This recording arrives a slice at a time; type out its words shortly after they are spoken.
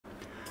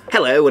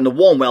Hello and a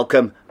warm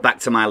welcome back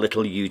to my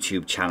little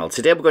YouTube channel.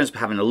 Today we're going to be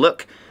having a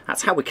look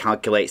at how we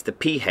calculate the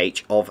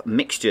pH of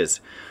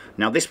mixtures.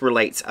 Now this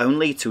relates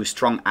only to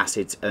strong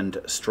acids and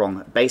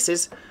strong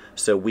bases,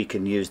 so we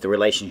can use the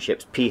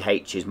relationships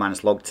pH is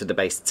minus log to the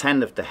base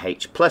 10 of the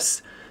H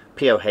plus,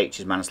 POH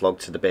is minus log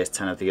to the base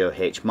 10 of the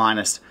OH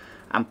minus,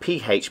 and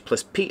pH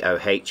plus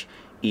POH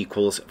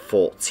equals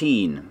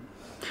 14.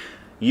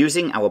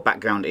 Using our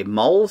background in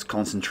moles,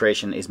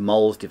 concentration is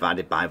moles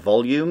divided by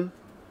volume.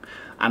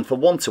 And for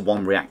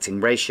one-to-one reacting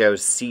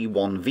ratios,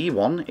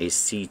 C1V1 is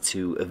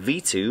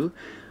C2V2.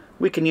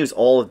 We can use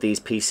all of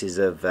these pieces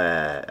of,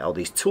 all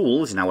these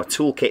tools in our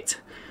toolkit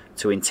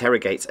to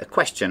interrogate a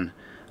question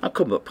and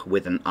come up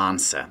with an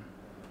answer.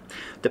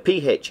 The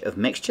pH of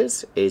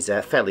mixtures is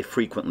fairly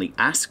frequently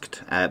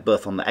asked,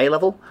 both on the A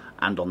level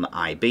and on the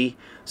IB.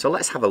 So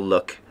let's have a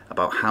look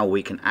about how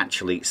we can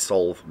actually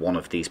solve one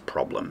of these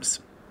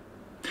problems.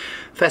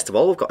 First of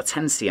all, we've got a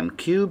 10 cm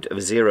cubed of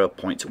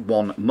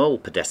 0.1 mole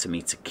per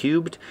decimeter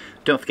cubed.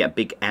 Don't forget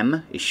big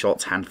M is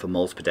shorthand for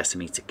moles per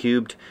decimeter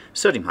cubed.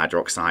 Sodium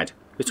hydroxide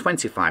with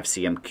 25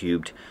 cm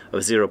cubed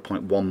of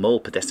 0.1 mole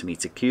per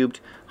decimeter cubed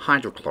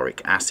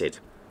hydrochloric acid.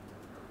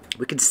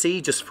 We can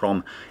see just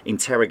from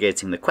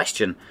interrogating the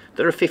question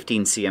there are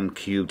 15 cm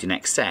cubed in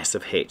excess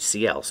of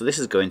HCl. So this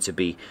is going to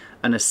be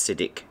an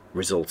acidic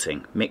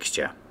resulting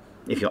mixture.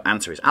 If your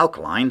answer is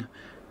alkaline,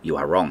 you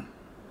are wrong.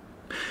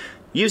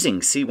 Using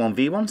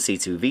C1V1,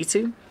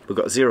 C2V2, we've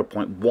got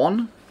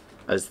 0.1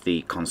 as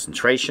the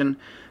concentration,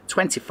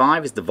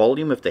 25 is the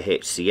volume of the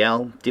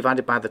HCl,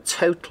 divided by the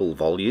total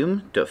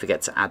volume, don't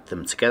forget to add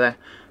them together,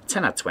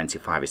 10 add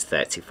 25 is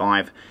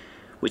 35,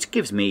 which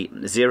gives me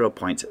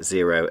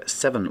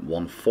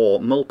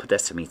 0.0714 mole per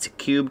decimeter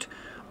cubed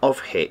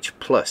of H+.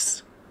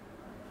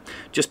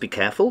 Just be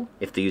careful,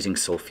 if they're using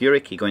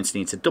sulfuric, you're going to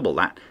need to double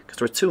that, because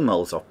there are 2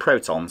 moles of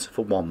protons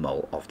for 1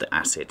 mole of the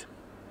acid.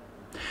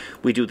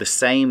 We do the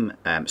same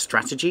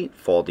strategy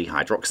for the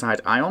hydroxide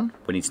ion.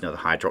 We need to know the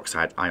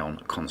hydroxide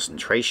ion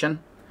concentration.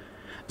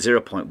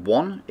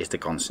 0.1 is the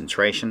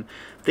concentration.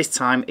 This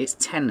time it's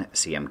 10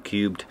 cm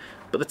cubed,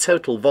 but the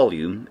total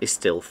volume is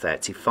still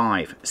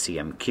 35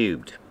 cm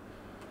cubed.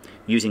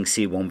 Using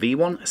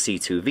C1V1,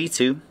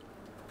 C2V2,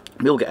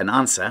 we'll get an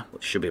answer,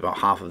 which should be about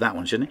half of that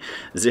one, shouldn't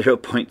it?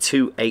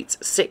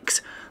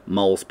 0.286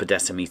 moles per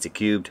decimeter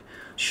cubed,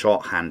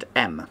 shorthand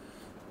M.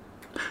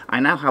 I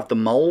now have the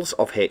moles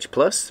of H+,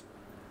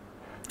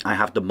 I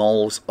have the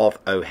moles of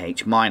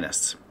OH-.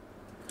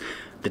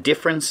 The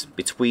difference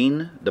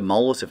between the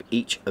moles of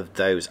each of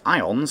those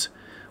ions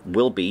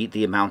will be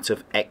the amount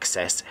of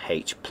excess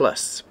H+.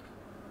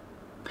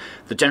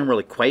 The general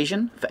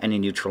equation for any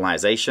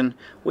neutralization,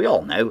 we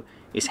all know,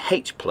 is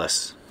H+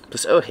 plus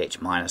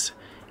OH-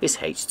 is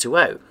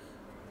H2O.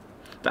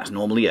 That's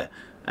normally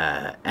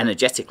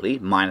energetically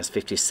minus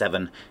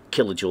 57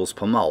 kilojoules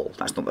per mole.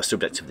 That's not the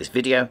subject of this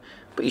video,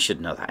 but you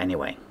should know that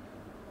anyway.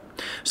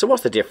 So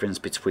what's the difference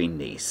between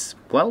these?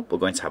 Well, we're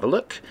going to have a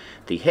look.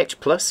 The H+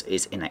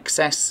 is in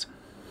excess,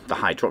 the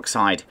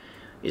hydroxide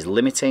is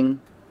limiting.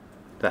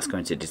 That's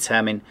going to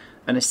determine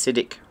an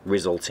acidic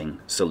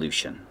resulting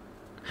solution.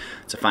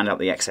 To find out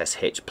the excess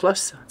H+,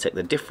 take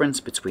the difference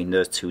between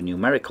those two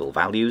numerical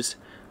values,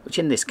 which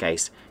in this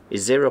case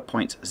is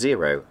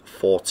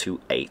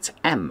 0.0428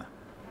 m.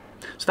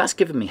 So that's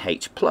given me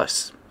H+,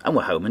 and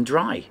we're home and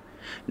dry.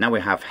 Now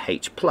we have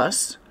H+,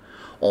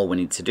 all we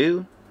need to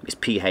do is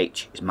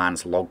pH is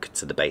minus log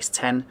to the base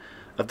 10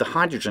 of the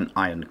hydrogen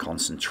ion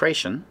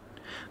concentration.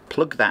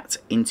 Plug that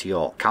into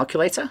your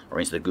calculator or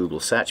into the Google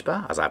search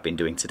bar, as I've been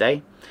doing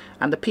today,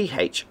 and the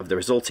pH of the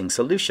resulting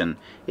solution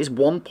is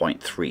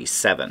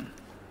 1.37.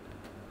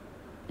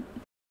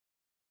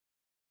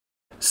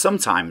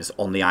 Sometimes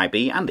on the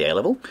IB and the A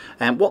level,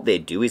 what they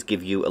do is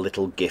give you a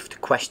little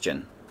gift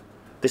question.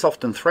 This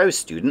often throws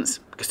students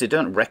because they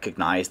don't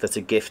recognise that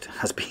a gift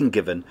has been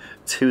given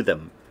to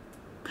them.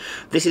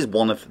 This is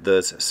one of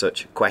those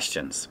such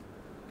questions.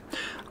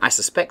 I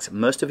suspect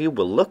most of you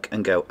will look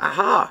and go,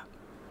 aha!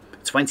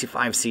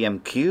 25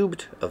 cm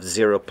cubed of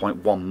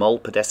 0.1 mole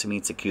per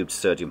decimeter cubed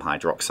sodium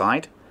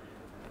hydroxide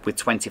with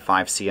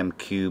 25 cm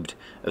cubed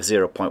of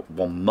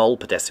 0.1 mole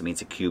per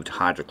decimeter cubed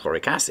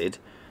hydrochloric acid.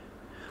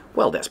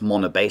 Well, that's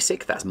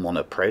monobasic, that's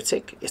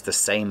monoprotic, it's the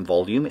same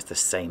volume, it's the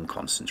same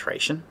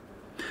concentration.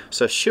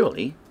 So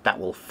surely that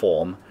will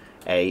form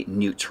a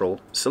neutral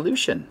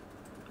solution.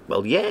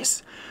 Well,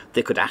 yes,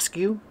 they could ask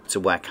you to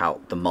work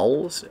out the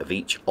moles of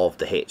each of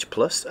the H+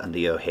 and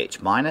the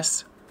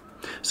OH-.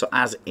 So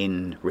as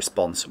in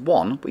response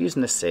 1, we're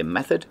using the same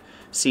method,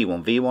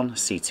 C1V1,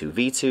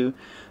 C2V2.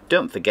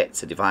 Don't forget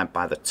to divide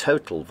by the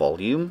total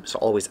volume, so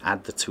always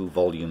add the two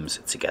volumes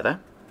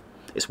together.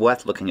 It's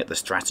worth looking at the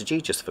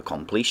strategy just for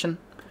completion.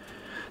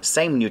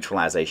 Same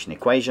neutralization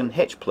equation,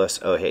 H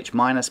plus OH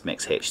minus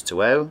makes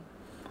H2O.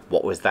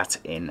 What was that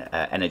in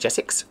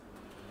energetics?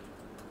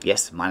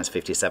 Yes, minus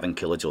 57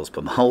 kilojoules per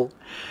mole.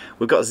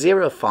 We've got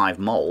 0.5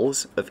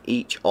 moles of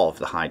each of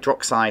the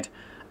hydroxide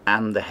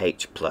and the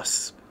H+.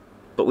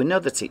 But we know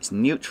that it's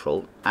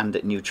neutral, and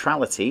at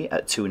neutrality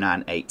at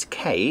 298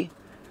 K,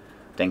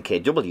 then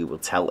Kw will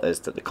tell us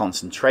that the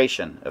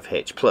concentration of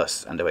H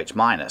plus and OH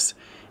minus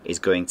is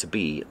going to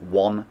be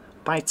 1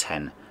 by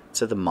 10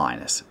 to the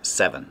minus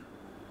 7.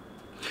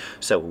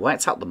 So we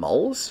worked out the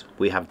moles,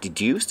 we have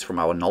deduced from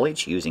our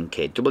knowledge using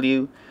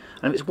Kw,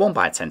 and if it's 1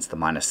 by 10 to the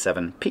minus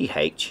 7,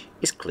 pH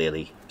is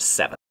clearly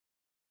 7.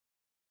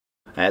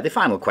 The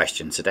final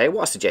question today,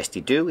 what I suggest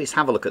you do is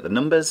have a look at the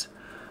numbers,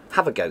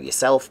 have a go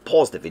yourself,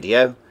 pause the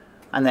video,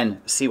 and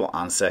then see what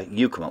answer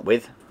you come up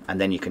with,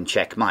 and then you can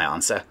check my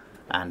answer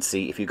and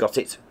see if you got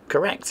it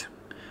correct.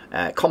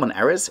 Common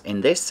errors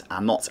in this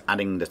are not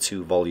adding the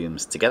two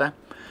volumes together,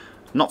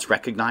 not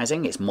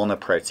recognizing it's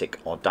monoprotic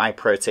or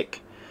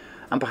diprotic,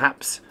 and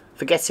perhaps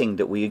forgetting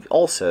that we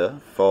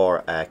also,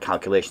 for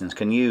calculations,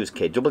 can use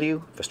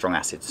Kw for strong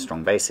acids,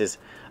 strong bases,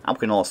 and we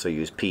can also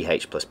use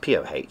pH plus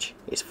pOH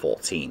is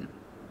 14.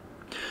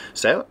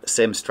 So,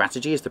 same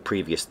strategy as the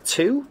previous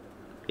two.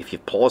 If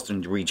you've paused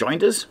and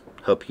rejoined us,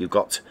 hope you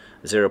got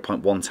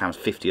 0.1 times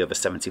 50 over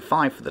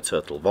 75 for the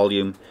total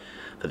volume.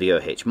 For the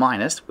OH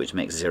minus, which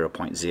makes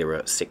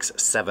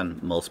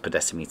 0.067 moles per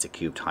decimeter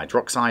cubed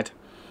hydroxide.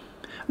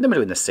 And then we're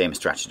doing the same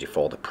strategy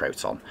for the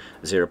proton.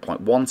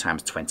 0.1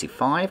 times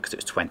 25, because it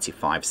was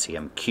 25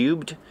 cm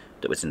cubed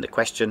that was in the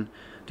question,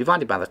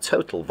 divided by the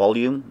total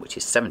volume, which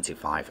is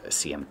 75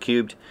 cm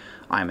cubed,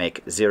 I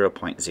make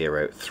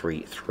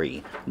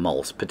 0.033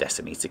 moles per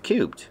decimeter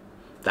cubed.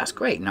 That's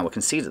great. Now we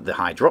can see that the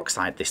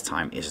hydroxide this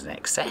time is in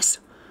excess.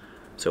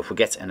 So if we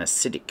get an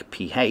acidic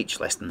pH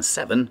less than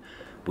 7,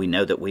 we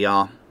know that we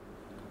are,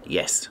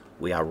 yes,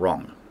 we are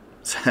wrong.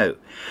 So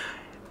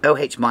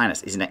OH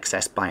minus is in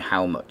excess by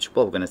how much?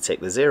 Well, we're going to take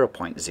the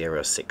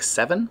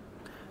 0.067,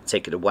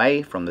 take it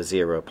away from the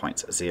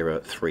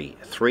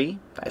 0.033,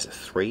 that is a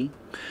 3,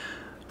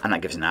 and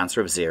that gives an answer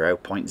of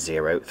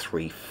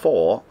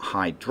 0.034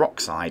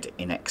 hydroxide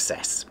in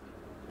excess.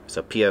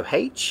 So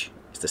pOH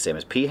is the same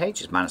as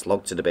pH, it's minus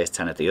log to the base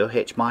 10 of the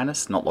OH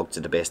minus, not log to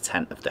the base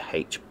 10 of the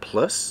H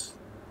plus.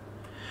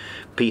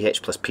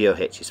 pH plus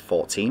pOH is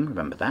 14,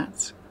 remember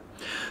that.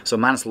 So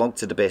minus log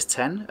to the base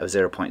 10 of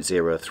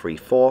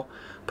 0.034,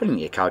 putting in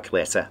your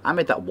calculator, I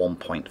made that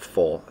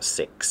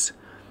 1.46.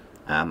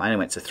 I only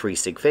went to 3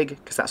 sig fig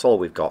because that's all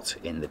we've got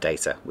in the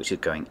data, which is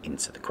going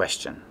into the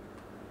question.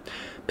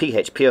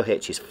 pH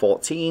pOH is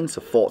 14,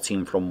 so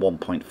 14 from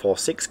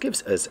 1.46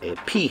 gives us a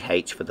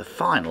pH for the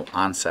final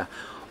answer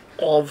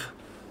of,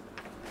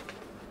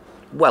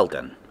 well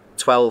done,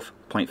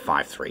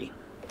 12.53.